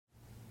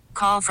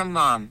Call from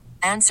mom.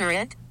 Answer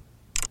it.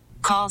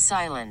 Call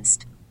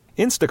silenced.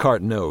 Instacart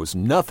knows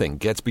nothing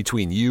gets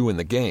between you and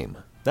the game.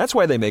 That's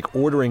why they make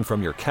ordering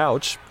from your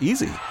couch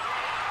easy.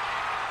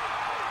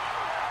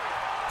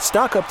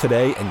 Stock up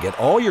today and get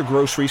all your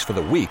groceries for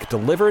the week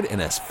delivered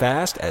in as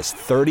fast as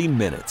 30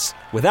 minutes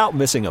without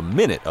missing a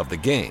minute of the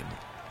game.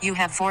 You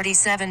have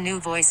 47 new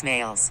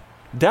voicemails.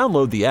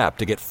 Download the app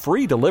to get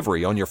free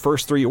delivery on your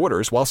first 3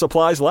 orders while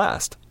supplies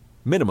last.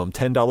 Minimum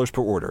 $10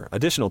 per order.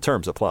 Additional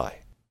terms apply.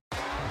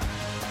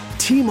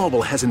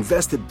 T-Mobile has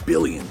invested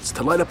billions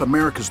to light up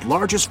America's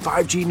largest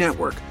 5G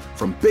network,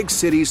 from big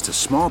cities to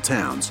small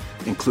towns,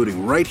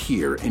 including right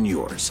here in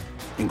yours.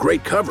 And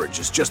great coverage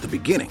is just the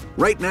beginning.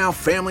 Right now,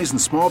 families and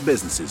small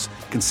businesses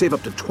can save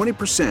up to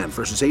 20%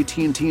 versus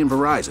AT&T and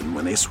Verizon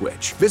when they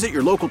switch. Visit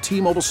your local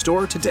T-Mobile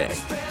store today.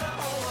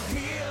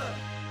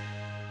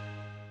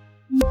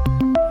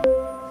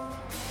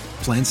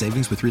 Plan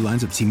savings with 3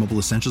 lines of T-Mobile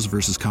Essentials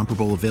versus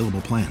comparable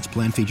available plans.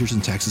 Plan features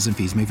and taxes and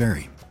fees may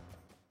vary.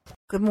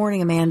 Good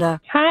morning, Amanda.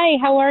 Hi,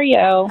 how are you?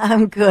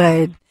 I'm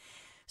good.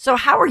 So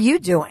how are you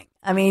doing?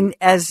 I mean,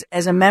 as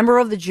a member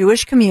of the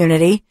Jewish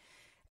community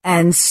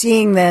and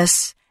seeing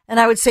this,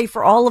 and I would say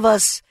for all of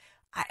us,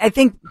 I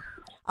think,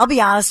 I'll be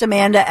honest,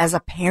 Amanda, as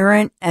a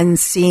parent and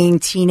seeing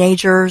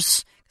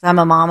teenagers, because I'm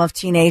a mom of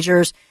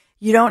teenagers,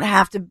 you don't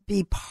have to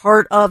be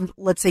part of,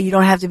 let's say you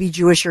don't have to be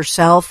Jewish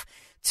yourself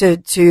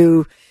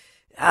to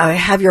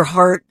have your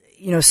heart,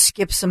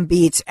 skip some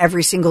beats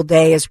every single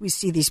day as we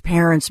see these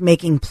parents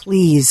making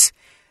pleas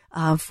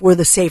for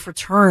the safe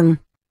return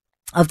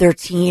of their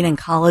teen and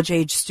college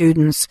age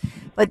students.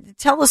 But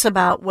tell us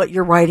about what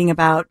you're writing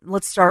about.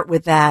 Let's start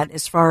with that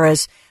as far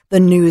as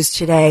the news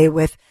today,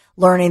 with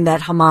learning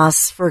that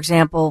Hamas, for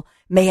example,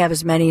 may have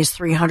as many as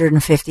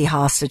 350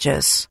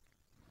 hostages.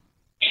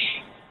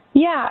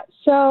 Yeah.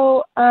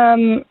 So,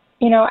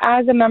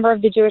 as a member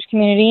of the Jewish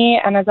community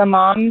and as a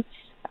mom,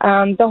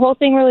 the whole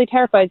thing really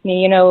terrifies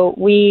me.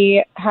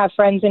 We have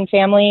friends and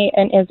family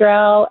in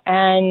Israel,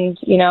 and,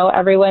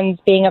 everyone's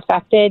being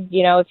affected.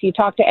 If you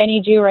talk to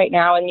any Jew right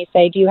now and you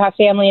say, do you have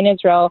family in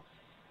Israel?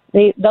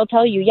 They'll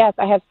tell you, yes,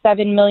 I have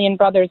 7 million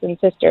brothers and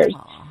sisters.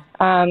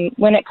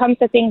 When it comes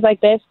to things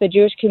like this, the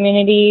Jewish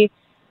community,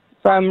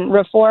 from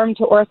Reform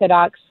to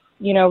Orthodox,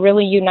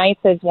 really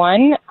unites as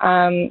one.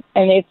 And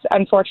it's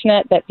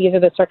unfortunate that these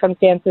are the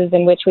circumstances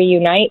in which we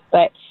unite,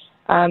 but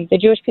the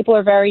Jewish people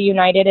are very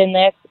united in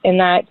this, in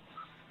that,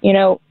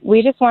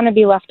 we just want to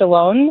be left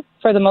alone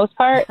for the most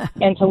part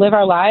and to live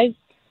our lives.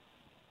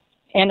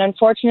 And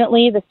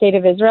unfortunately, the state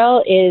of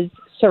Israel is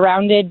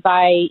surrounded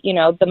by,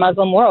 the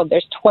Muslim world.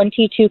 There's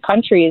 22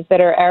 countries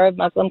that are Arab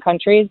Muslim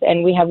countries,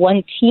 and we have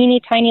one teeny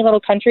tiny little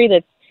country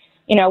that's,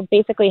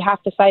 basically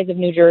half the size of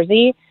New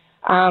Jersey.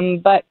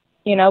 But,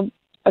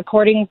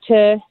 according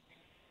to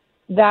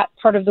that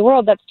part of the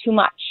world, that's too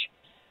much.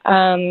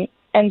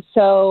 And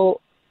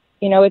so,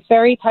 it's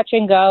very touch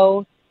and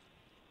go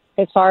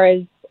as far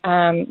as,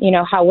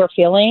 how we're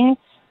feeling.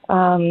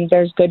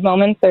 There's good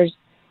moments, there's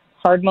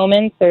hard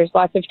moments, there's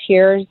lots of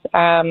tears.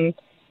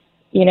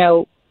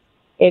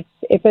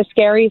 It's a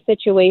scary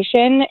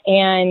situation,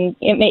 and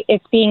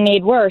it's being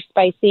made worse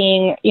by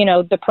seeing,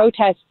 the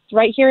protests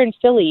right here in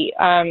Philly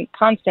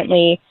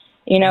constantly.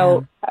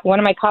 One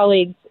of my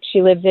colleagues,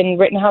 she lives in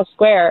Rittenhouse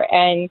Square,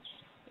 and,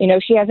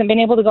 she hasn't been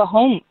able to go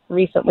home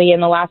recently in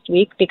the last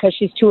week because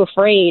she's too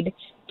afraid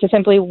to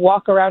simply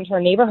walk around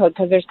her neighborhood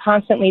because there's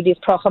constantly these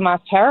pro-Hamas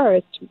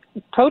terrorist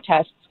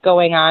protests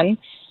going on.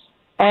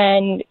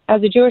 And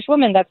as a Jewish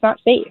woman, that's not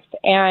safe.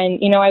 And,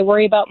 I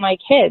worry about my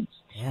kids.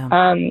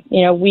 Yeah.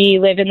 We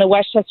live in the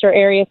Westchester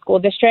area school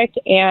district,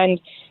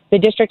 and the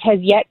district has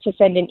yet to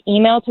send an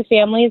email to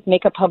families,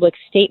 make a public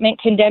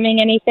statement condemning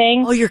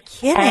anything. Oh, you're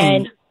kidding.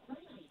 And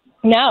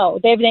no,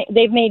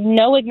 they've made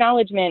no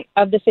acknowledgement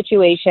of the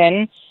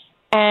situation.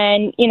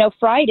 And,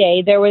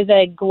 Friday, there was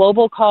a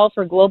global call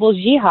for global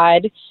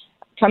jihad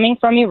coming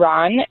from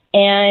Iran.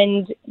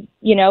 And,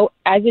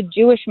 as a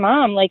Jewish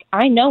mom,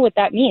 I know what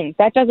that means.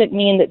 That doesn't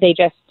mean that they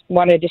just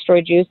want to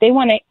destroy Jews. They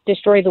want to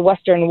destroy the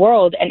Western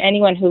world and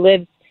anyone who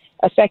lives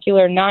a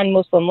secular,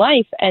 non-Muslim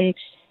life. And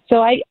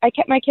so I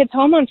kept my kids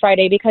home on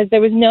Friday because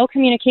there was no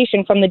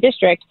communication from the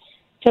district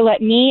to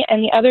let me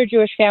and the other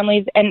Jewish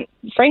families, and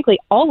frankly,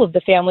 all of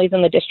the families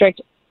in the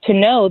district, to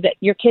know that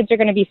your kids are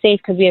going to be safe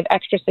because we have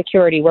extra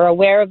security. We're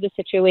aware of the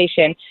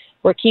situation.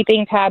 We're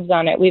keeping tabs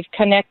on it. We've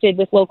connected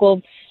with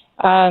local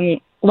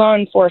law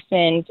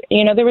enforcement.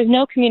 There was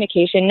no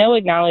communication, no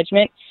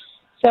acknowledgement.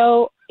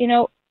 So,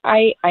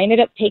 I ended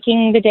up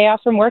taking the day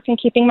off from work and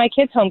keeping my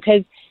kids home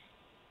because,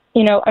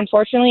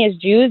 unfortunately, as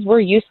Jews, we're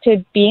used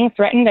to being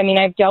threatened. I mean,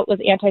 I've dealt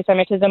with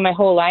anti-Semitism my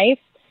whole life.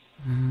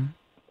 Mm-hmm.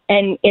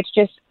 And it's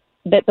just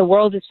that the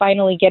world is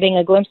finally getting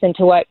a glimpse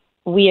into what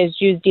we as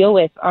Jews deal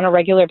with on a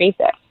regular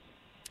basis.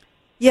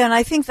 Yeah, and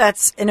I think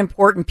that's an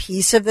important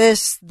piece of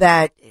this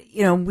that,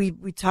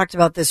 we talked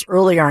about this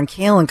earlier on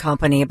Kale and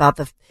Company about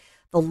the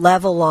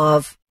level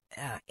of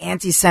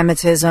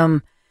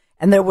anti-Semitism.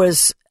 And there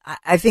was,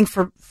 I think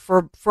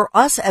for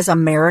us as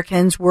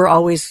Americans, we're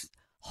always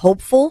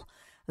hopeful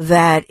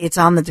that it's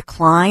on the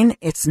decline.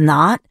 It's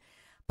not.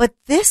 But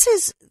this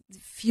is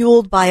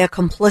fueled by a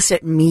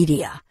complicit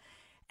media.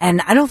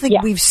 And I don't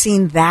think we've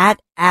seen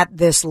that at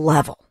this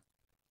level.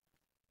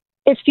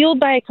 It's fueled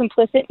by a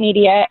complicit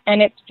media,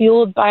 and it's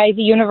fueled by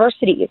the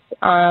universities.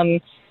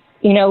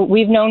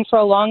 We've known for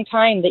a long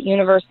time that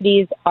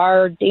universities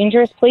are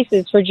dangerous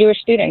places for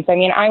Jewish students. I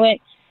mean, I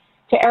went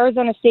to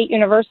Arizona State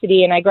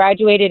University, and I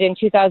graduated in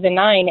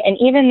 2009. And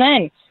even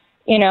then,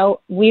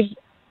 we've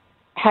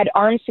had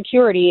armed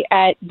security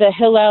at the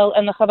Hillel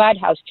and the Chabad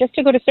house just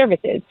to go to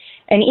services.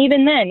 And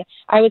even then,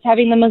 I was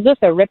having the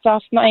mezuzah ripped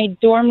off my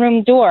dorm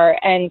room door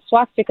and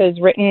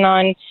swastikas written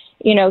on,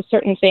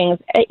 certain things.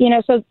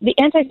 So the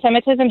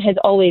anti-Semitism has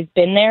always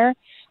been there.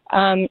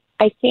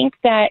 I think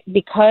that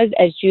because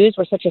as Jews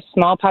we're such a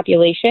small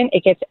population,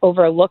 it gets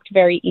overlooked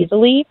very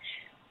easily.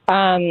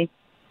 But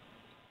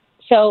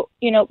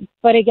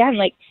again,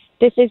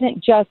 this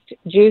isn't just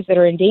Jews that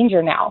are in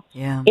danger now.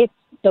 Yeah. It's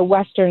the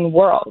Western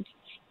world.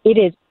 It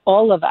is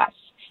all of us.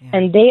 Yeah.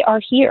 And they are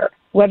here.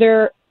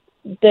 Whether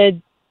the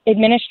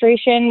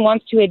administration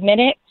wants to admit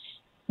it,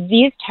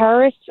 these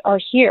terrorists are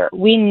here.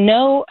 We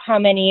know how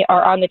many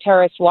are on the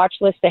terrorist watch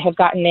list that have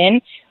gotten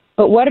in.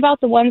 But what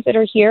about the ones that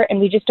are here and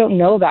we just don't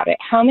know about it?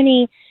 How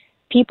many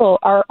people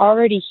are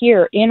already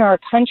here in our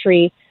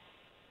country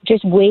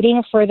just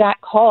waiting for that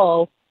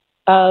call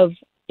of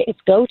it's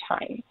go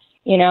time?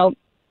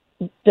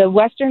 The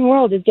Western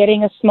world is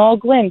getting a small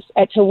glimpse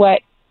to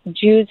what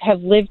Jews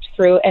have lived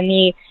through and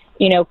the,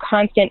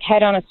 constant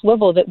head on a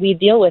swivel that we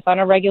deal with on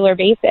a regular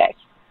basis.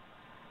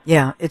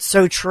 Yeah, it's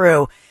so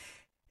true.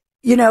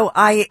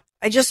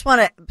 I just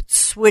want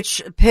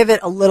to pivot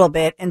a little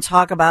bit and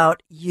talk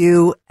about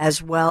you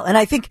as well. And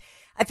I think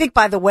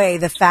by the way,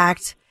 the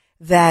fact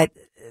that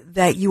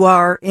you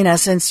are in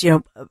essence,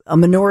 a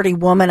minority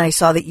woman, I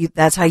saw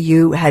that's how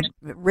you had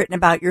written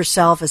about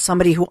yourself as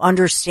somebody who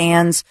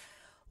understands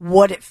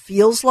what it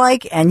feels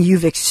like and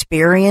you've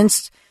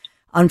experienced.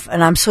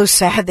 And I'm so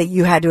sad that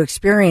you had to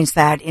experience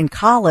that in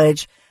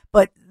college,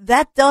 but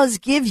that does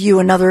give you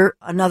another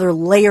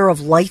layer of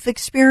life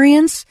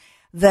experience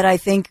that I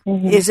think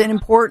is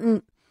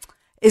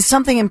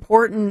something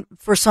important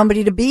for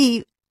somebody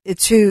to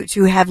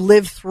have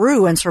lived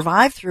through and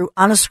survived through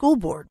on a school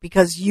board,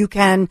 because you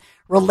can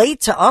relate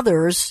to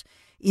others,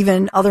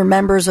 even other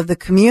members of the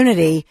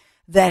community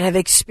that have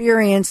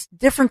experienced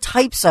different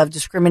types of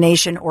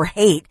discrimination or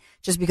hate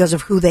just because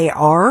of who they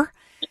are.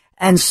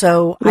 And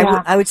so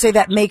I would say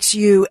that makes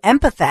you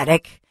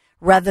empathetic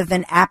rather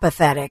than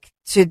apathetic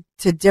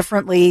to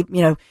differently,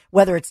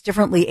 whether it's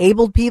differently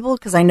abled people,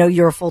 because I know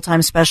you're a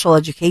full-time special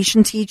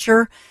education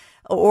teacher,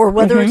 or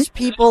whether it's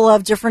people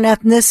of different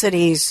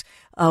ethnicities,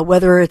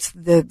 whether it's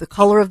the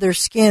color of their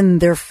skin,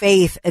 their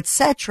faith,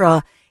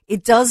 etc.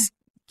 It does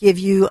give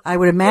you, I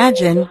would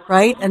imagine,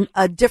 right,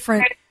 a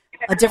different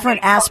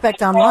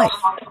aspect on life.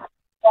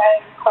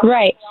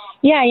 Right.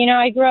 Yeah,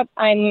 I grew up,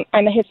 I'm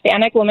a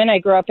Hispanic woman. I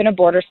grew up in a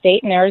border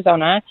state in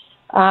Arizona,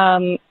 but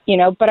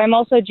I'm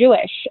also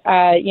Jewish.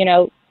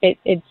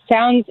 It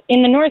sounds,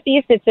 in the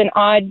Northeast, it's an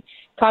odd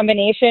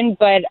combination,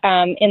 but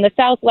in the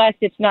Southwest,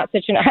 it's not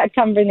such an odd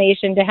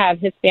combination to have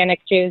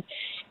Hispanic Jews.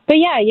 But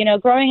yeah,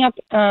 growing up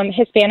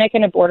Hispanic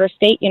in a border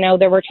state,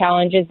 there were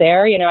challenges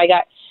there. I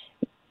got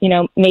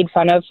made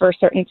fun of for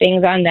certain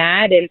things on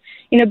that.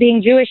 And,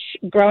 being Jewish,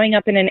 growing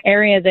up in an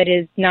area that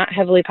is not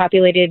heavily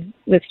populated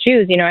with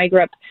Jews, I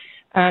grew up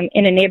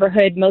in a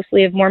neighborhood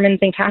mostly of Mormons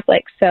and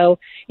Catholics. So,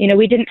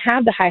 we didn't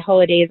have the high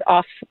holidays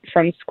off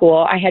from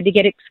school. I had to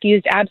get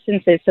excused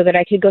absences so that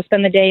I could go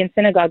spend the day in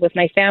synagogue with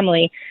my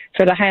family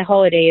for the high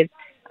holidays.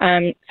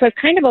 So I've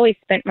kind of always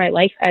spent my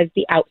life as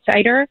the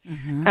outsider,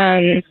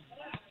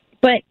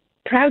 but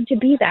proud to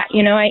be that.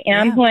 I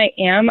am who I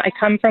am. I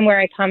come from where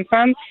I come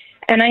from.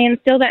 And I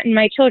instill that in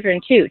my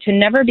children, too, to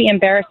never be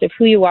embarrassed of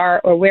who you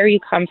are or where you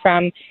come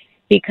from,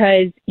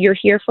 because you're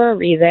here for a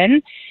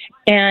reason.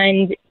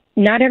 And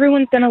not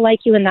everyone's going to like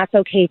you, and that's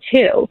okay,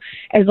 too.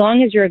 As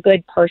long as you're a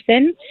good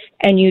person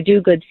and you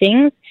do good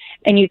things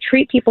and you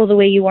treat people the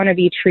way you want to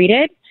be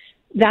treated,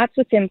 that's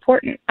what's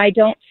important. I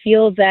don't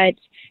feel that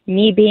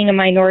me being a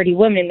minority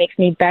woman makes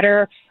me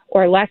better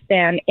or less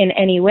than in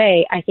any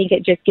way. I think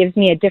it just gives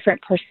me a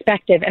different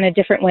perspective and a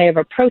different way of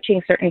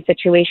approaching certain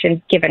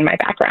situations given my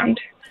background.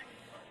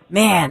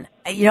 Man,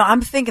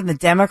 I'm thinking the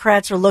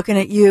Democrats are looking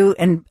at you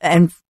and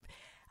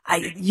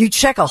you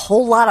check a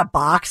whole lot of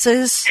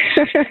boxes,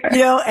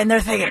 and they're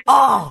thinking,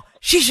 oh,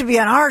 she should be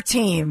on our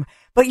team.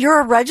 But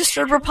you're a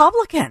registered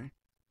Republican,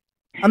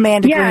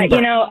 Amanda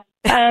Greenberg.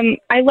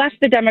 I left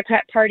the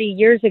Democrat Party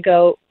years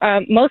ago,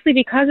 mostly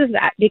because of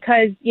that,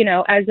 because,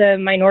 as a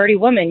minority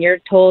woman, you're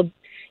told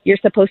you're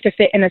supposed to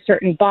fit in a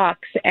certain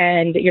box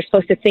and you're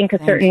supposed to think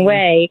a certain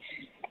way.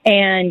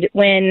 And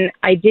when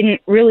I didn't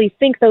really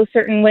think those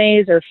certain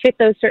ways or fit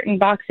those certain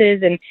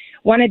boxes and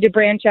wanted to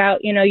branch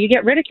out, you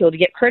get ridiculed, you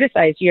get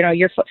criticized, you're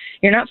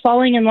not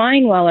falling in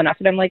line well enough.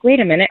 And I'm like,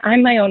 wait a minute,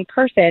 I'm my own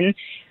person.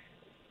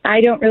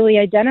 I don't really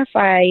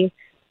identify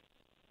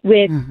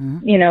with,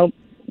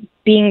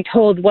 being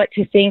told what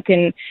to think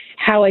and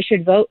how I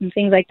should vote and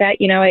things like that.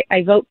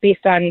 I vote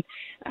based on,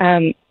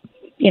 I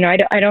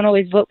don't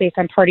always vote based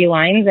on party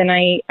lines, and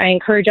I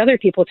encourage other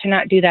people to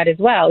not do that as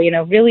well.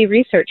 Really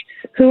research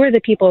who are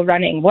the people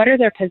running, what are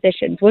their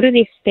positions, what do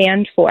they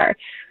stand for.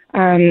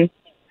 So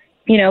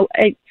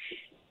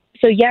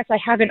yes, I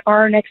have an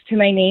R next to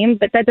my name,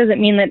 but that doesn't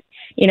mean that,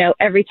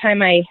 every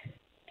time I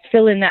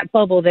fill in that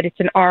bubble that it's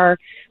an R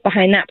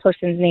behind that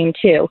person's name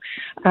too.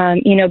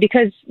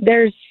 Because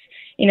there's,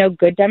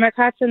 good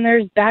Democrats and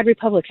there's bad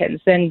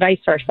Republicans and vice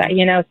versa, So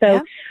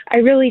yeah. I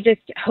really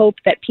just hope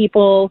that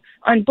people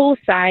on both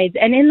sides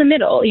and in the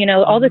middle,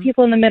 all the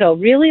people in the middle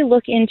really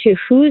look into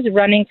who's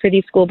running for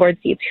these school board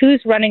seats,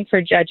 who's running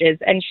for judges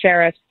and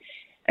sheriffs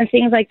and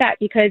things like that.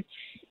 Because,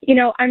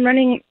 I'm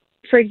running,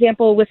 for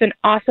example, with an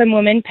awesome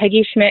woman,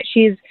 Peggy Schmidt.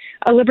 She's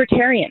a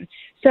libertarian.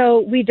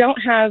 So we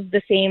don't have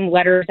the same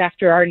letters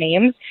after our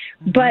names,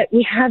 but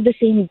we have the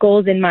same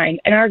goals in mind.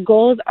 And our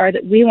goals are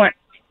that we want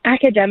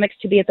academics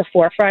to be at the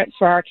forefront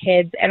for our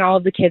kids and all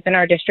of the kids in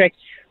our district.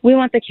 We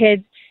want the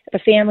kids, the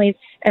families,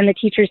 and the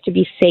teachers to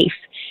be safe.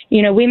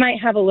 We might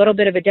have a little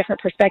bit of a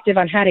different perspective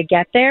on how to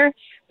get there,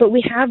 but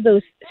we have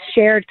those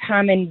shared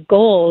common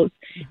goals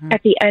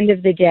at the end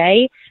of the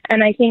day.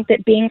 And I think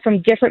that being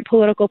from different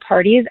political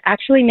parties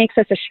actually makes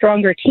us a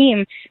stronger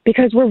team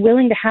because we're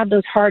willing to have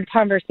those hard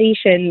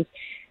conversations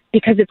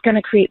because it's going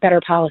to create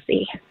better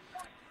policy.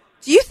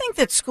 Do you think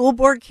that school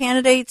board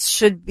candidates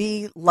should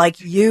be like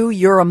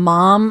you're a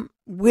mom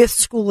with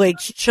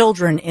school-age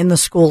children in the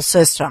school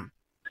system?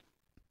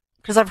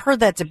 Because I've heard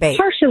that debate.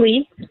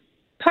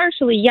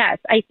 Partially, yes.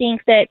 I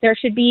think that there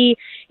should be,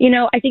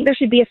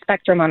 a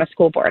spectrum on a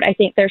school board. I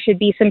think there should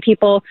be some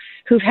people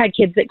who've had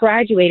kids that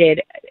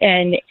graduated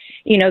and,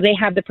 they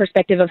have the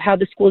perspective of how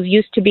the schools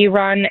used to be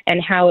run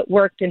and how it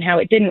worked and how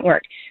it didn't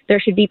work. There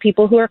should be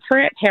people who are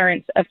current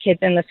parents of kids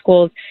in the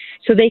schools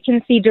so they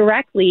can see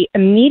directly,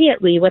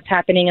 immediately what's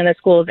happening in the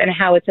schools and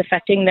how it's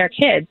affecting their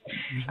kids.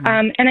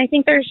 And I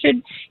think there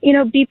should,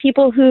 be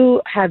people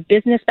who have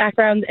business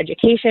backgrounds,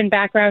 education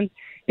backgrounds,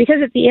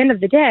 because at the end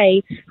of the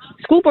day,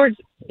 school boards,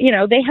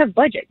 they have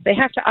budgets. They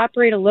have to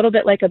operate a little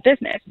bit like a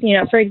business.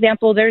 For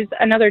example, there's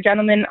another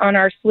gentleman on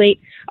our slate,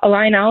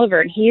 Align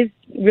Oliver, and he's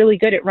really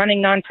good at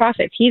running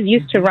nonprofits. He's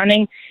used to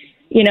running,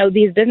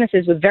 these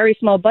businesses with very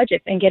small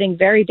budgets and getting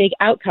very big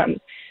outcomes.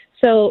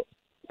 So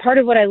part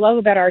of what I love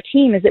about our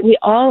team is that we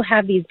all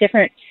have these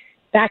different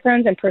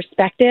backgrounds and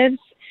perspectives,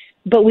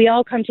 but we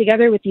all come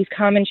together with these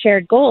common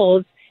shared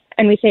goals,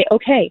 and we say,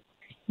 okay,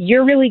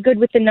 you're really good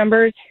with the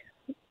numbers.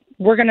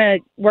 We're going to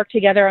work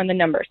together on the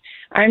numbers.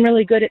 I'm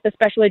really good at the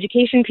special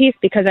education piece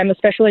because I'm a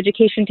special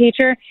education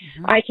teacher.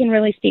 I can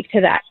really speak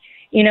to that.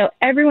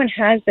 Everyone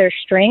has their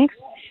strengths,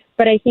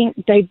 but I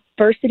think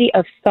diversity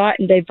of thought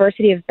and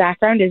diversity of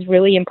background is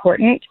really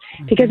important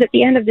because at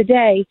the end of the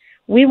day,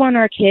 we want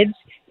our kids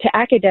to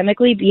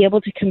academically be able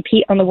to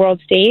compete on the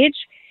world stage,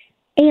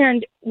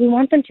 and we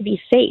want them to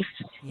be safe,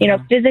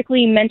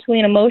 physically, mentally,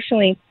 and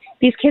emotionally.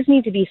 These kids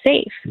need to be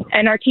safe,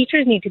 and our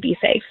teachers need to be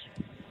safe.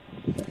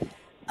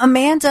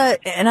 Amanda,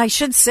 and I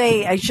should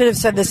have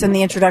said this in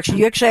the introduction,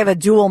 you actually have a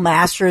dual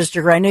master's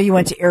degree. I know you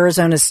went to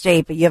Arizona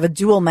State, but you have a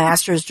dual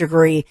master's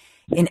degree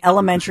in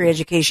elementary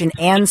education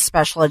and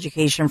special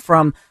education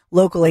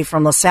locally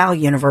from LaSalle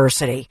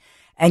University.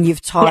 And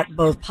you've taught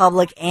both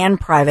public and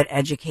private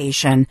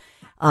education.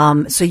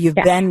 So you've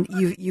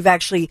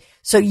actually,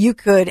 so you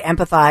could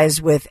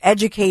empathize with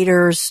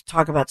educators,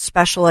 talk about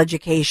special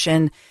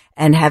education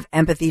and have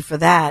empathy for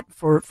that,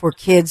 for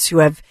kids who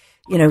have,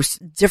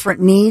 different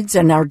needs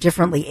and are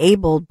differently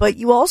abled. But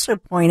you also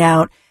point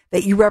out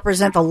that you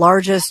represent the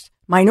largest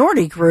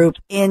minority group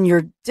in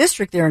your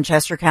district there in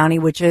Chester County,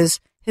 which is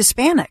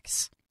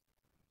Hispanics.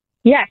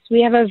 Yes,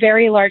 we have a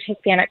very large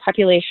Hispanic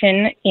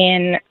population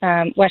in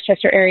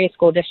Westchester Area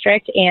School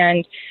District,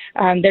 and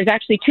there's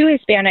actually two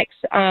Hispanics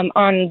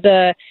on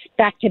the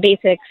Back to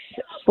Basics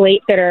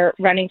slate that are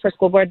running for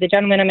school board. The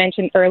gentleman I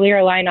mentioned earlier,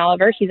 Align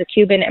Oliver, he's a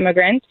Cuban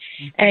immigrant,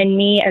 and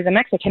me as a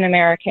Mexican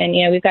American.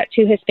 We've got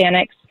two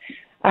Hispanics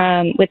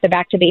with the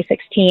Back to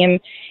Basics team,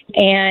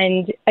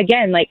 and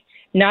again,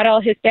 not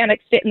all Hispanics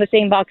fit in the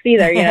same box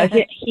either.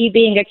 He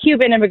being a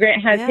Cuban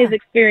immigrant has his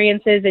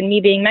experiences, and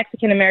me being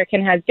Mexican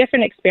American has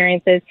different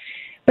experiences.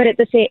 But at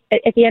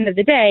the end of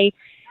the day,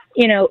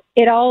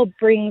 it all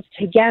brings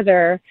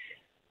together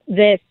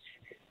this,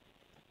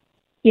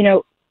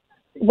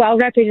 while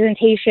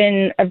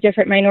representation of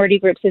different minority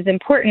groups is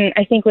important,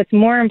 I think what's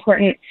more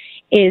important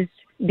is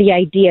the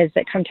ideas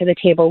that come to the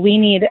table. We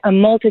need a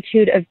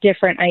multitude of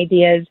different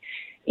ideas.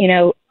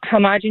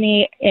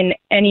 Homogeny in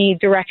any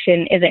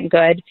direction isn't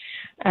good.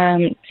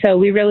 So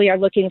we really are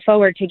looking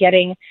forward to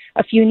getting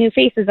a few new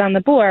faces on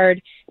the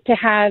board to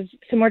have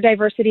some more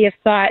diversity of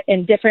thought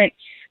and different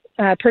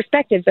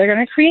perspectives. They're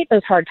going to create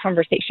those hard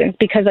conversations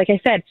because, like I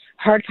said,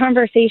 hard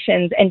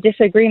conversations and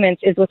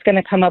disagreements is what's going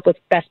to come up with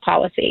best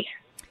policy.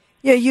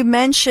 Yeah, you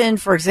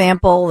mentioned, for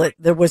example, that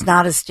there was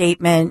not a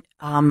statement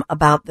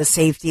about the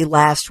safety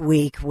last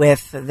week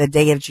with the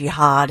Day of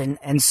Jihad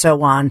and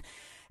so on.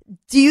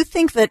 Do you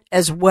think that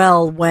as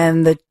well,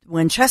 when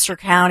Chester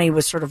County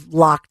was sort of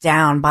locked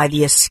down by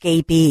the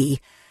escapee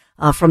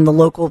from the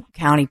local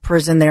county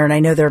prison there, and I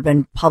know there have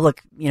been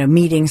public,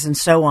 meetings and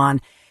so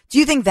on, do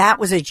you think that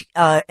was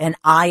an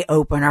eye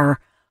opener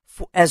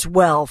as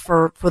well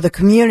for the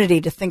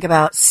community to think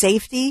about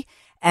safety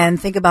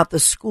and think about the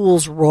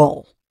school's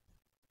role?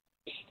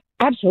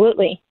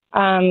 Absolutely.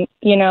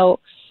 The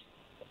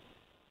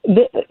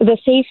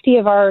safety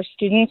of our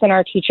students and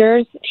our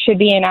teachers should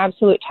be an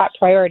absolute top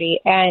priority.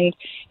 And,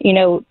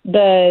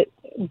 the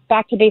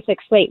back to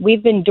basics slate,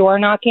 we've been door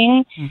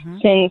knocking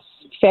since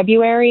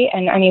February.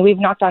 And we've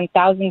knocked on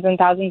thousands and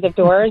thousands of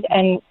doors,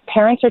 and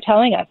parents are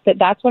telling us that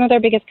that's one of their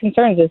biggest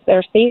concerns is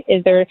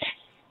their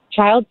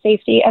child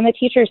safety and the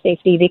teacher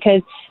safety.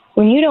 Because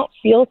when you don't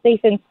feel safe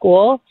in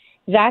school,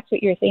 that's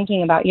what you're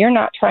thinking about. You're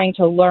not trying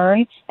to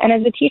learn. And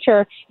as a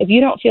teacher, if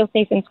you don't feel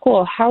safe in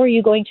school, how are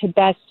you going to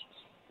best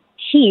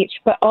teach,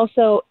 but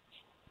also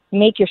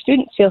make your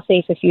students feel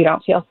safe if you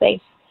don't feel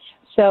safe?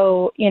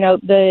 So,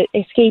 the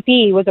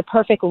escapee was a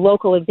perfect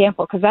local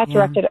example because that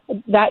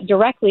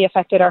directly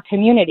affected our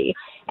community.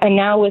 And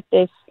now with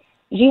this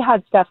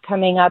jihad stuff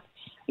coming up,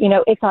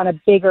 it's on a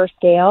bigger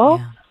scale.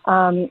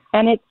 Yeah.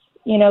 And it's,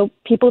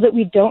 people that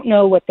we don't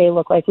know what they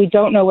look like. We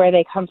don't know where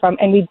they come from,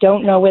 and we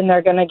don't know when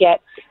they're going to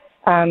get,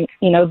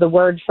 the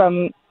word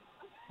from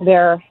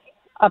their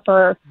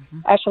upper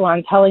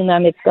echelon telling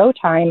them it's go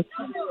time.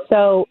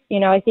 So,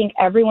 I think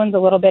everyone's a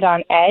little bit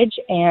on edge,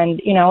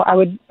 and,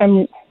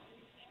 I'm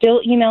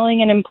still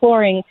emailing and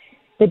imploring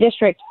the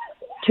district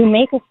to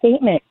make a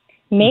statement,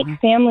 make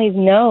families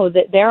know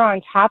that they're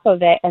on top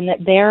of it and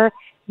that they're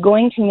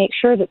going to make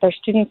sure that their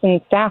students and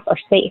staff are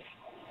safe.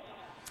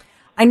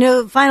 I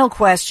know, final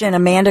question,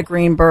 Amanda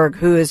Greenberg,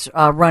 who is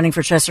running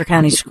for Chester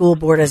County School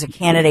Board as a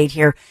candidate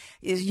here.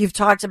 You've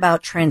talked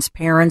about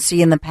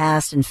transparency in the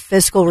past and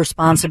fiscal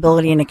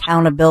responsibility and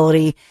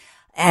accountability,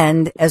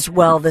 and as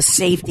well the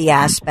safety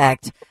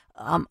aspect.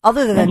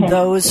 Other than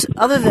those,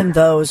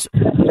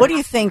 what do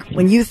you think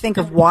when you think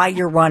of why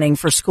you're running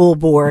for school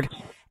board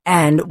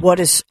and what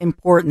is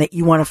important that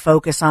you want to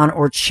focus on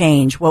or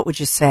change? What would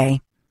you say?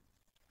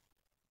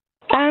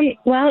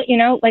 Well,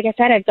 like I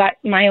said, I've got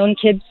my own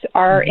kids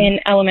are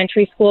in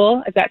elementary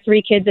school. I've got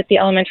 3 kids at the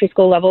elementary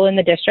school level in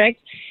the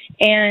district,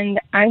 and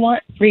I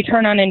want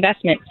return on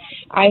investment.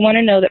 I want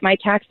to know that my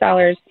tax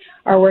dollars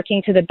are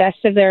working to the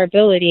best of their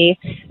ability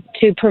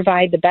to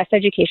provide the best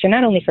education,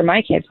 not only for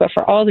my kids, but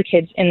for all the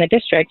kids in the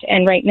district.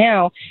 And right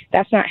now,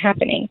 that's not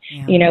happening.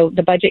 Yeah.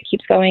 The budget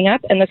keeps going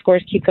up and the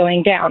scores keep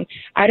going down.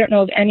 I don't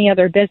know of any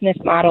other business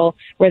model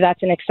where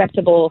that's an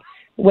acceptable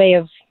way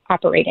of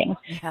operating.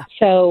 Yeah.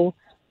 So,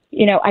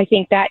 I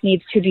think that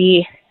needs to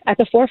be at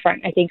the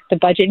forefront. I think the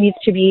budget needs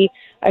to be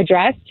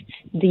addressed.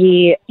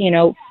 The,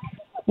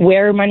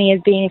 where money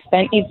is being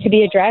spent needs to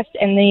be addressed,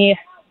 and the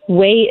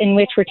way in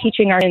which we're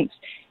teaching our students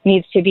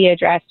needs to be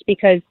addressed,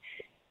 because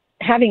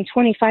having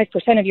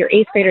 25% of your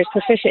 8th graders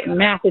proficient in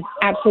math is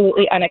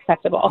absolutely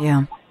unacceptable.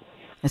 Yeah,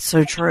 it's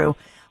so true.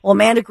 Well,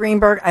 Amanda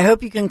Greenberg, I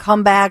hope you can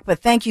come back, but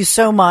thank you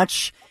so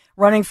much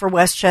running for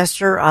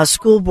Westchester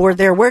School Board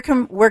there. Where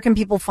can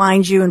people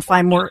find you and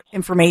find more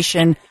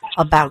information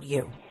about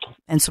you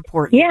and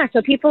support you? Yeah,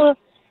 so people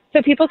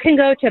can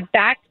go to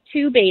Back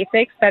to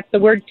Basics, that's the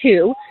word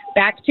 2,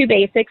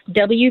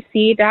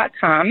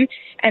 backtobasicswc.com,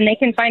 and they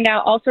can find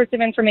out all sorts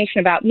of information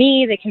about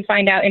me. They can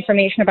find out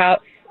information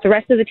about the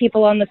rest of the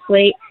people on the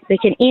slate. They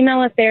can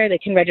email us there. They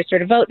can register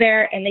to vote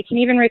there, and they can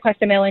even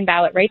request a mail-in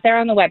ballot right there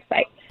on the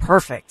website.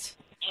 Perfect.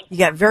 You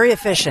got very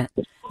efficient.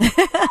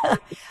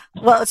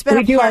 Well, it's been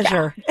a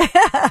pleasure.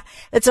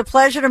 It's a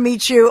pleasure to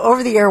meet you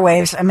over the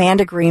airwaves.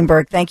 Amanda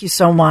Greenberg, thank you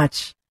so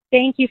much.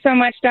 Thank you so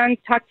much, Dawn.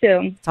 Talk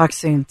soon. Talk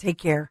soon. Take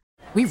care.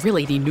 We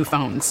really need new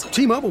phones.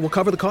 T-Mobile will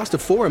cover the cost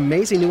of 4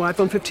 amazing new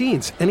iPhone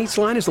 15s, and each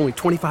line is only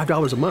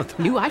 $25 a month.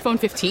 New iPhone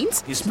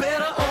 15s? It's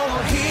better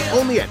over here.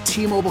 Only at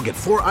T-Mobile, get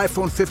 4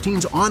 iPhone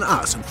 15s on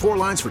us and 4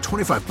 lines for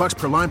 $25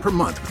 per line per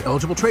month with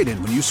eligible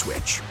trade-in when you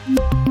switch.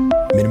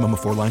 Minimum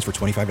of 4 lines for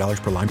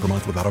 $25 per line per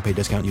month with autopay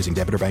discount using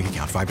debit or bank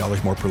account.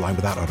 $5 more per line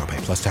without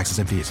autopay, plus taxes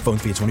and fees. Phone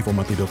fee at 24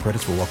 monthly bill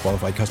credits for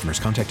well-qualified customers.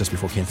 Contact us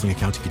before canceling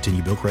account to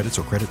continue bill credits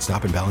or credit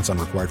stop and balance on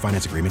required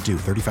finance agreement due.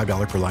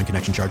 $35 per line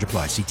connection charge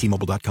applies. See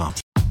T-Mobile.com.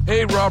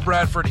 Hey, Rob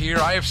Bradford here.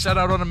 I have set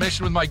out on a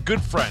mission with my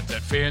good friends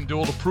at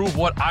FanDuel to prove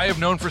what I have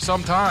known for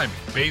some time.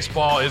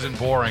 Baseball isn't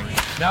boring.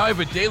 Now I have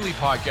a daily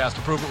podcast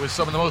to prove it with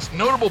some of the most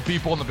notable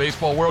people in the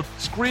baseball world,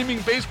 screaming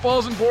baseball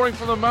isn't boring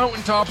from the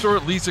mountaintops, or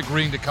at least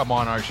agreeing to come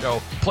on our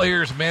show.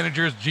 Players,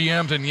 managers,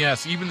 GMs, and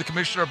yes, even the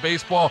commissioner of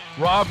baseball,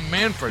 Rob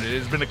Manfred. It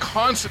has been a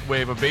constant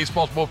wave of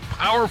baseball's most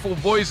powerful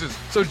voices.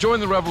 So join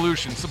the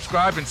revolution.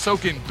 Subscribe and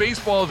soak in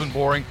Baseball Isn't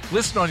Boring.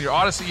 Listen on your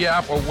Odyssey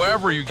app or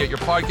wherever you get your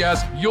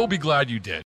podcasts. You'll be glad you did.